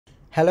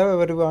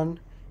Hello everyone.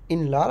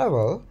 In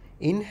Laravel,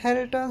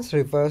 inheritance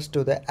refers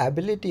to the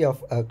ability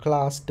of a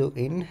class to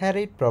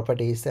inherit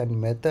properties and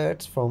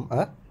methods from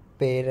a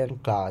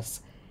parent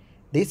class.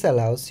 This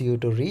allows you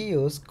to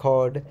reuse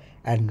code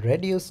and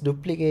reduce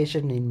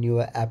duplication in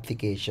your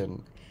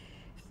application.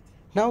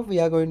 Now we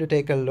are going to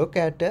take a look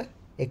at an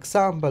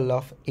example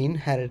of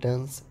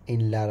inheritance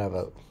in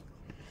Laravel.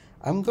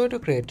 I'm going to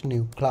create a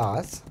new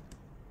class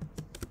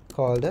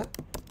called a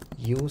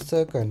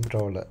user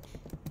controller.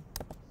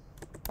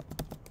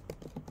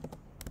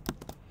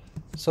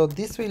 So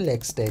this will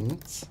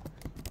extend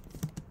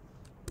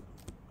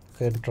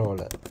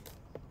controller.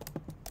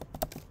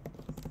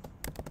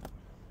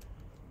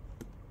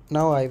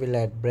 Now I will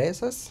add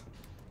braces.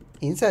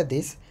 Inside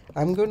this,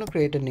 I'm going to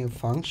create a new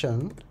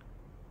function,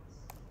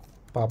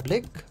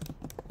 public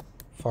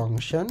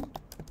function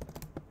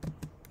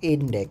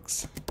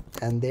index,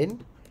 and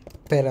then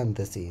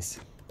parentheses,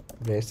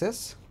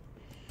 braces.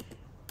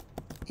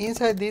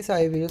 Inside this,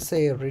 I will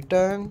say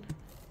return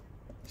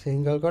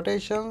single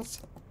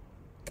quotations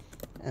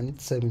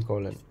and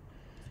semicolon.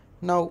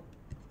 Now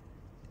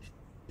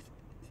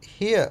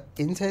here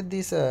inside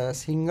these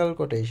single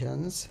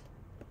quotations,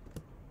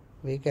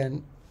 we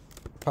can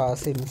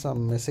pass in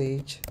some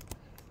message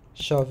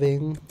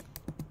showing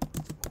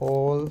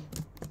all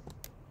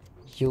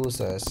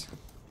users,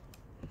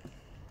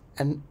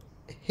 and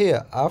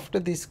here after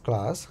this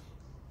class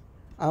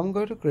I'm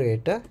going to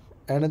create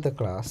another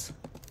class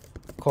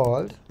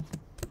called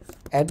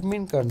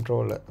admin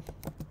controller.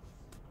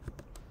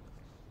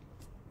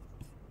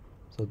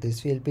 So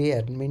this will be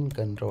admin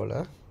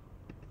controller.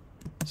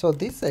 So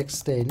this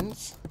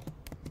extends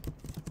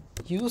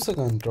user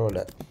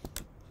controller.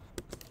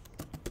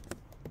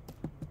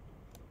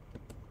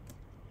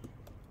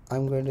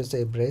 I'm going to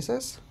say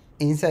braces.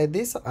 Inside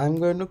this, I'm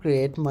going to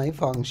create my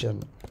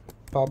function,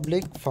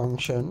 public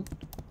function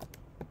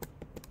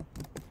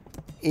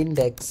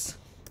index,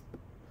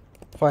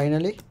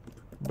 finally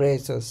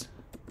braces.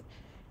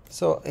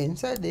 So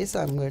inside this,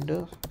 I'm going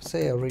to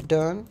say a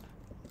return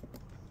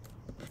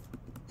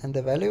and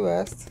the value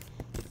as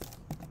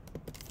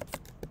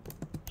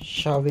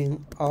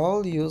showing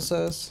all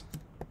users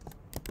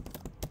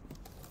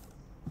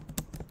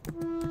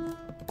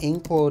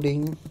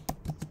including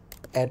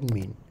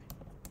admin.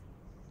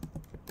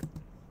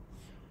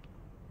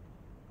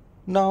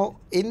 Now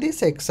in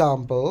this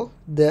example,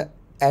 the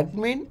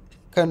admin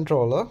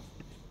controller,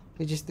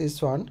 which is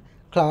this one,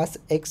 class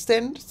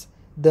extends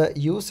the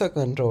user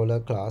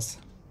controller class,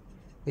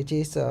 which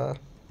is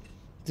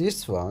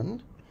this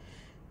one.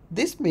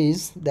 This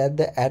means that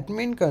the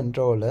admin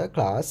controller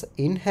class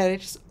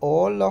inherits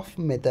all of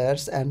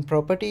methods and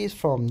properties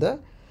from the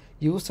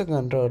user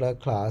controller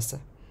class.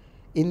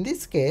 In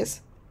this case,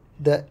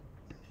 the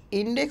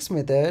index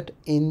method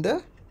in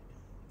the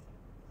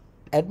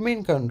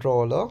admin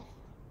controller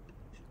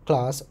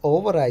class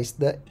overrides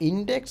the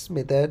index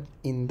method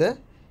in the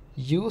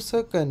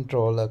user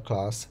controller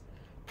class,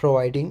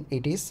 providing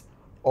it its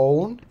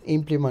own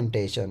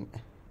implementation.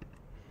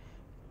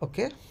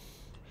 Okay.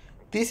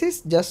 This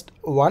is just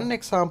one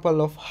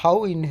example of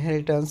how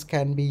inheritance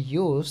can be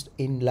used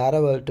in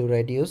Laravel to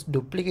reduce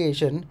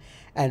duplication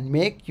and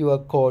make your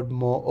code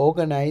more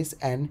organized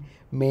and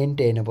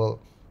maintainable.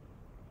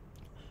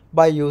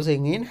 By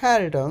using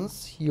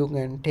inheritance, you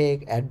can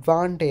take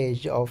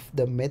advantage of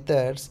the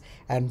methods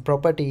and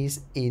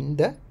properties in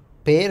the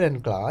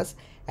parent class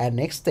and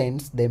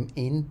extend them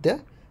in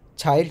the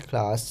child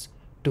class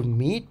to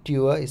meet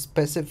your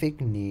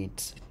specific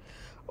needs.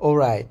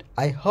 Alright,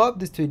 I hope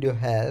this video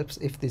helps.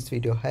 If this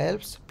video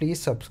helps, please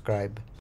subscribe.